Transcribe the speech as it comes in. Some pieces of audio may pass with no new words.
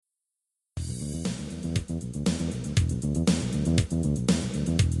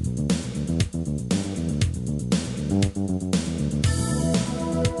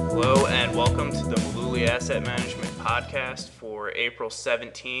Asset Management podcast for April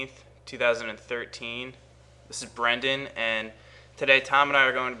 17th, 2013. This is Brendan, and today Tom and I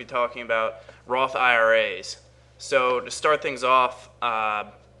are going to be talking about Roth IRAs. So to start things off,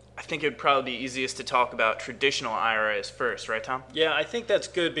 I think it would probably be easiest to talk about traditional IRAs first, right, Tom? Yeah, I think that's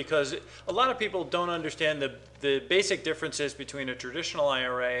good because a lot of people don't understand the basic differences between a traditional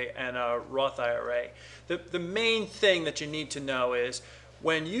IRA and a Roth IRA. The main thing that you need to know is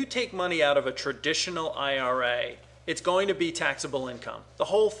when you take money out of a traditional IRA, it's going to be taxable income. The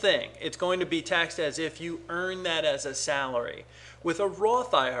whole thing. It's going to be taxed as if you earn that as a salary. With a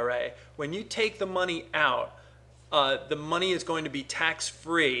Roth IRA, when you take the money out, the money is going to be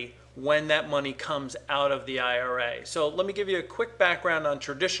tax-free when that money comes out of the IRA. So let me give you a quick background on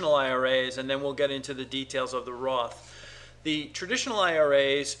traditional IRAs, and then we'll get into the details of the Roth. The traditional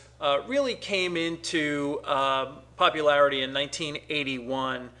IRAs really came into popularity in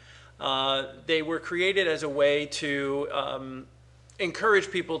 1981. They were created as a way to encourage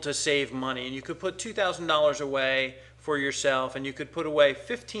people to save money. And you could put $2,000 away for yourself, and you could put away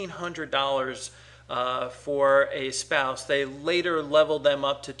 $1,500 for a spouse. They later leveled them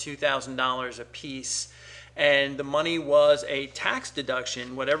up to $2,000 a piece. And the money was a tax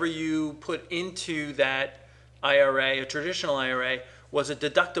deduction. Whatever you put into that IRA, a traditional IRA, was a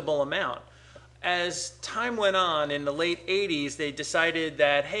deductible amount. As time went on, in the late 80s, they decided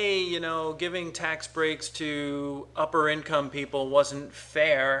that, hey, giving tax breaks to upper income people wasn't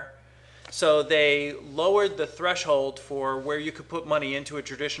fair. So they lowered the threshold for where you could put money into a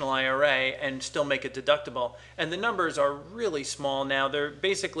traditional IRA and still make it deductible. And the numbers are really small now. They're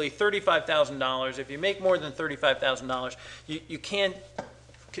basically $35,000. If you make more than $35,000, you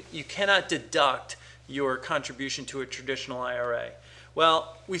cannot deduct your contribution to a traditional IRA.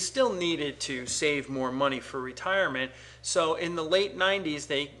 Well, we still needed to save more money for retirement. So in the late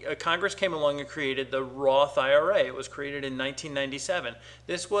 90s, Congress came along and created the Roth IRA. It was created in 1997.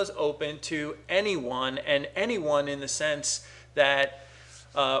 This was open to anyone, and anyone in the sense that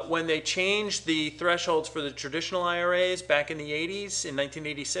when they changed the thresholds for the traditional IRAs back in the 80s, in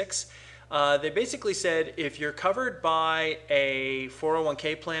 1986, they basically said if you're covered by a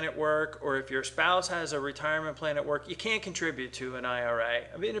 401k plan at work, or if your spouse has a retirement plan at work, you can't contribute to an IRA.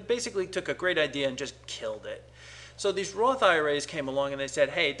 I mean, it basically took a great idea and just killed it. So these Roth IRAs came along and they said,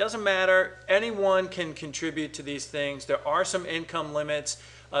 hey, it doesn't matter. Anyone can contribute to these things. There are some income limits.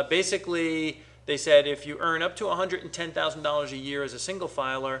 Basically, they said if you earn up to $110,000 a year as a single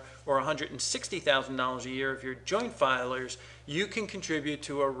filer or $160,000 a year if you're joint filers, you can contribute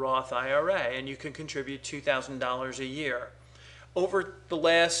to a Roth IRA, and you can contribute $2,000 a year. Over the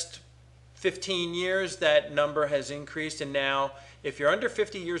last 15 years, that number has increased, and now if you're under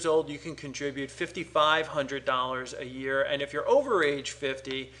 50 years old, you can contribute $5,500 a year, and if you're over age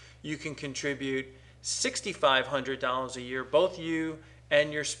 50, you can contribute $6,500 a year, both you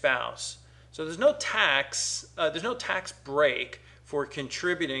and your spouse. So there's no tax break for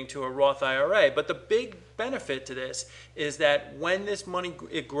contributing to a Roth IRA. But the big benefit to this is that when this money,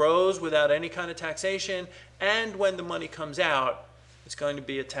 it grows without any kind of taxation, and when the money comes out, it's going to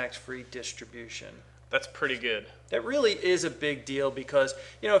be a tax-free distribution. That's pretty good. That really is a big deal because,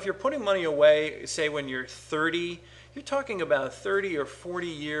 if you're putting money away, say when you're 30, you're talking about 30 or 40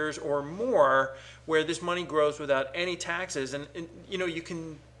 years or more where this money grows without any taxes. And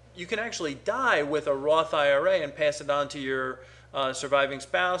you can actually die with a Roth IRA and pass it on to your surviving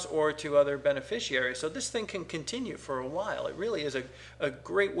spouse or to other beneficiaries. So this thing can continue for a while. It really is a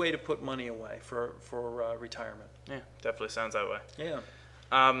great way to put money away for retirement. Yeah, definitely sounds that way. Yeah.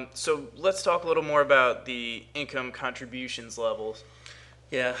 So let's talk a little more about the income contributions levels.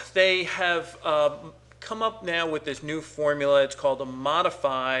 Yeah, they have come up now with this new formula. It's called a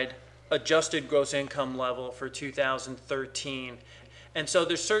modified adjusted gross income level for 2013. And so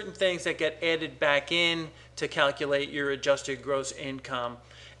there's certain things that get added back in to calculate your adjusted gross income.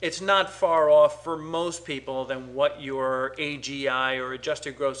 It's not far off for most people than what your AGI or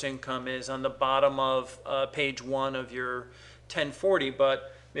adjusted gross income is on the bottom of page 1 of your 1040,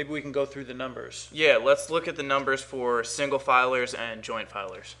 but maybe we can go through the numbers. Yeah, let's look at the numbers for single filers and joint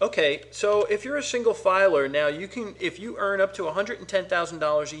filers. Okay, so if you're a single filer, now if you earn up to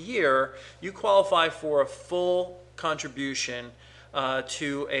 $110,000 a year, you qualify for a full contribution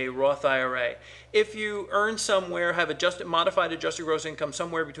to a Roth IRA. If you earn somewhere, have modified adjusted gross income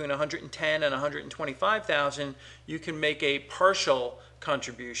somewhere between $110,000 and $125,000, you can make a partial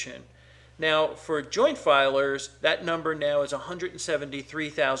contribution. Now, for joint filers, that number now is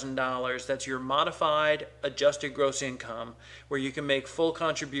 $173,000. That's your modified adjusted gross income, where you can make full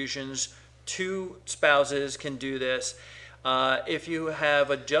contributions. Two spouses can do this. If you have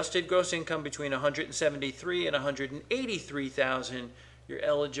adjusted gross income between 173 and 183,000, you're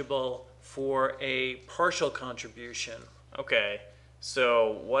eligible for a partial contribution. Okay,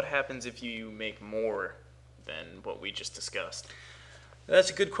 so what happens if you make more than what we just discussed?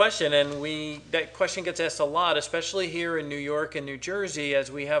 That's a good question, and that question gets asked a lot, especially here in New York and New Jersey,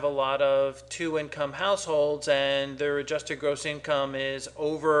 as we have a lot of two-income households, and their adjusted gross income is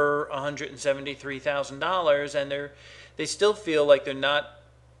over $173,000, and they still feel like they're not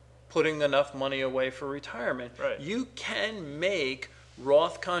putting enough money away for retirement. Right. You can make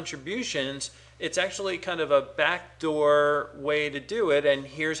Roth contributions. It's actually kind of a backdoor way to do it, and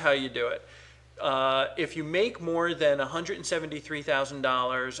here's how you do it. If you make more than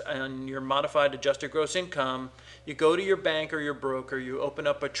 $173,000 on your modified adjusted gross income, you go to your bank or your broker, you open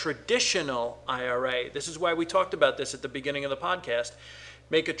up a traditional IRA. This is why we talked about this at the beginning of the podcast.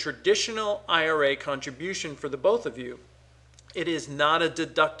 Make a traditional IRA contribution for the both of you. It is not a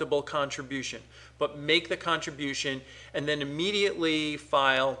deductible contribution, but make the contribution and then immediately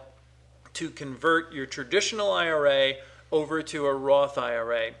file to convert your traditional IRA over to a Roth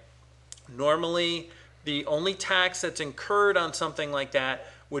IRA. Normally, the only tax that's incurred on something like that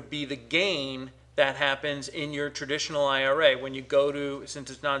would be the gain that happens in your traditional IRA. When you go to, since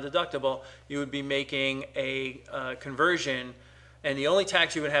it's non-deductible, you would be making a conversion, and the only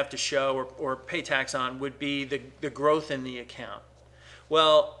tax you would have to show or pay tax on would be the growth in the account.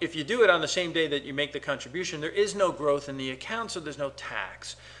 Well, if you do it on the same day that you make the contribution, there is no growth in the account, so there's no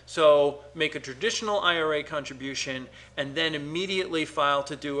tax. So make a traditional IRA contribution and then immediately file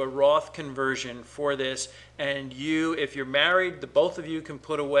to do a Roth conversion for this. And you, if you're married, the both of you can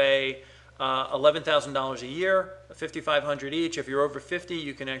put away $11,000 a year, $5,500 each. If you're over 50,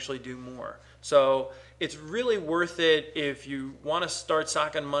 you can actually do more. So it's really worth it if you want to start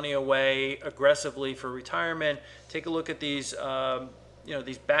socking money away aggressively for retirement. Take a look at these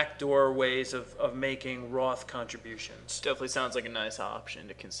these backdoor ways of making Roth contributions. Definitely sounds like a nice option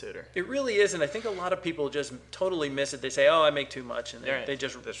to consider. It really is, and I think a lot of people just totally miss it. They say, oh, I make too much, and they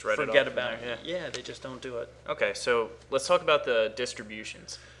just forget about it. Yeah, they just don't do it. Okay, so let's talk about the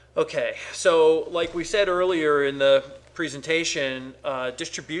distributions. Okay, so like we said earlier in the presentation,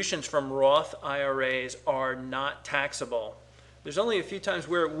 distributions from Roth IRAs are not taxable. There's only a few times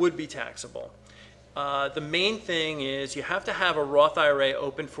where it would be taxable. The main thing is you have to have a Roth IRA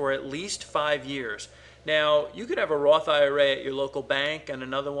open for at least 5 years. Now, you could have a Roth IRA at your local bank and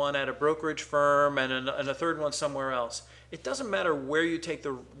another one at a brokerage firm and a third one somewhere else. It doesn't matter where you take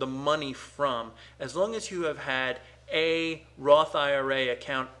the money from, as long as you have had a Roth IRA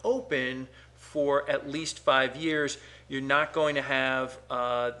account open for at least 5 years, you're not going to have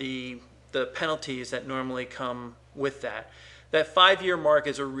the penalties that normally come with that. That 5-year mark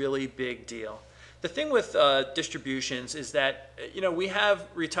is a really big deal. The thing with distributions is that, we have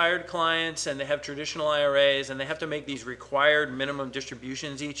retired clients and they have traditional IRAs and they have to make these required minimum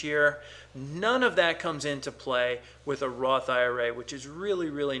distributions each year. None of that comes into play with a Roth IRA, which is really,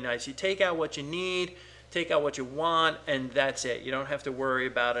 really nice. You take out what you need, take out what you want, and that's it. You don't have to worry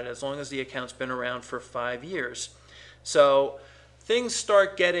about it as long as the account's been around for 5 years. So things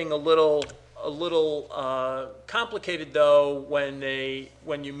start getting a little complicated though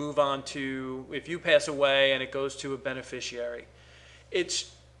when you move on to, if you pass away and it goes to a beneficiary.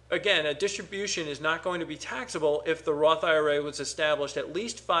 It's, again, a distribution is not going to be taxable if the Roth IRA was established at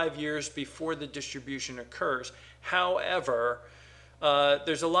least 5 years before the distribution occurs. However,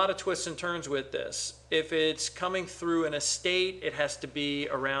 there's a lot of twists and turns with this. If it's coming through an estate, it has to be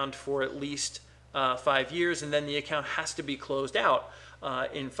around for at least 5 years, and then the account has to be closed out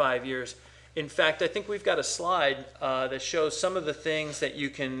in 5 years. In fact, I think we've got a slide that shows some of the things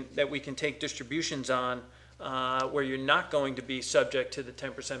that we can take distributions on where you're not going to be subject to the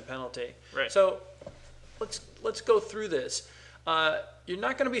 10% penalty. Right. So let's go through this. You're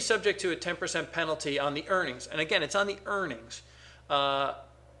not going to be subject to a 10% penalty on the earnings, and again, it's on the earnings.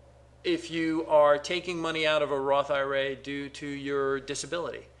 If you are taking money out of a Roth IRA due to your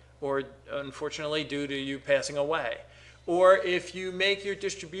disability, or unfortunately due to you passing away, or if you make your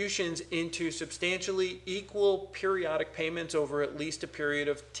distributions into substantially equal periodic payments over at least a period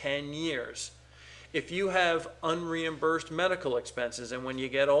of 10 years. If you have unreimbursed medical expenses, and when you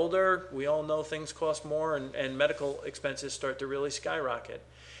get older, we all know things cost more and medical expenses start to really skyrocket.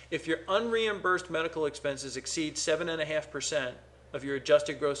 If your unreimbursed medical expenses exceed 7.5% of your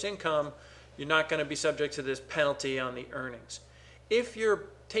adjusted gross income, you're not going to be subject to this penalty on the earnings. If you're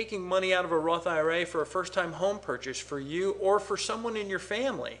taking money out of a Roth IRA for a first-time home purchase for you or for someone in your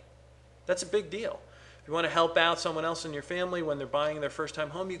family, that's a big deal. If you want to help out someone else in your family when they're buying their first time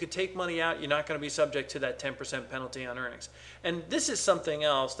home, you could take money out. You're not going to be subject to that 10% penalty on earnings. And this is something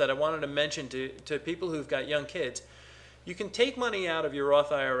else that I wanted to mention to people who've got young kids. You can take money out of your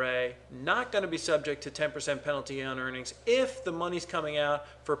Roth IRA, not going to be subject to 10% penalty on earnings if the money's coming out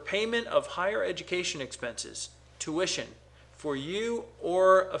for payment of higher education expenses, tuition, for you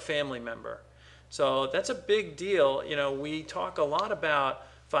or a family member. So that's a big deal. You know, we talk a lot about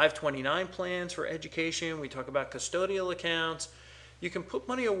 529 plans for education. We talk about custodial accounts. You can put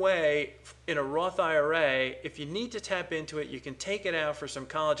money away in a Roth IRA. If you need to tap into it, you can take it out for some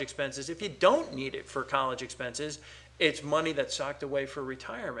college expenses. If you don't need it for college expenses, it's money that's socked away for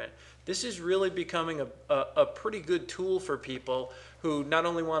retirement. This is really becoming a pretty good tool for people who not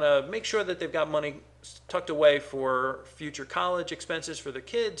only want to make sure that they've got money tucked away for future college expenses for their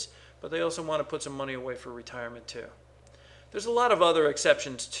kids, but they also want to put some money away for retirement too. There's a lot of other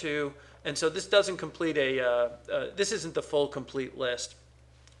exceptions too, and so this doesn't complete this isn't the full complete list.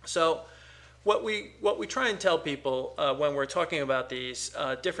 So what we try and tell people when we're talking about these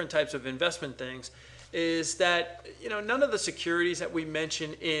different types of investment things is that, you know, none of the securities that we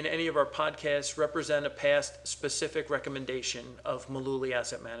mention in any of our podcasts represent a past specific recommendation of Mullooly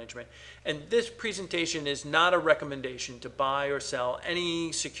Asset Management. And this presentation is not a recommendation to buy or sell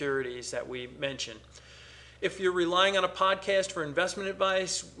any securities that we mention. If you're relying on a podcast for investment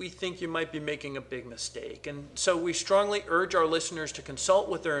advice, we think you might be making a big mistake. And so we strongly urge our listeners to consult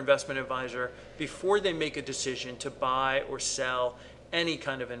with their investment advisor before they make a decision to buy or sell any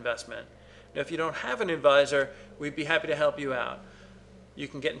kind of investment. Now, if you don't have an advisor, we'd be happy to help you out. You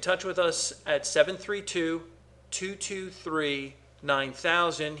can get in touch with us at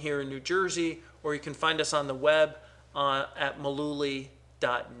 732-223-9000 here in New Jersey, or you can find us on the web at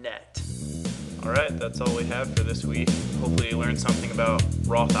mullooly.net. All right, that's all we have for this week. Hopefully you learned something about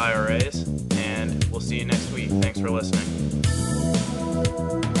Roth IRAs, and we'll see you next week. Thanks for listening.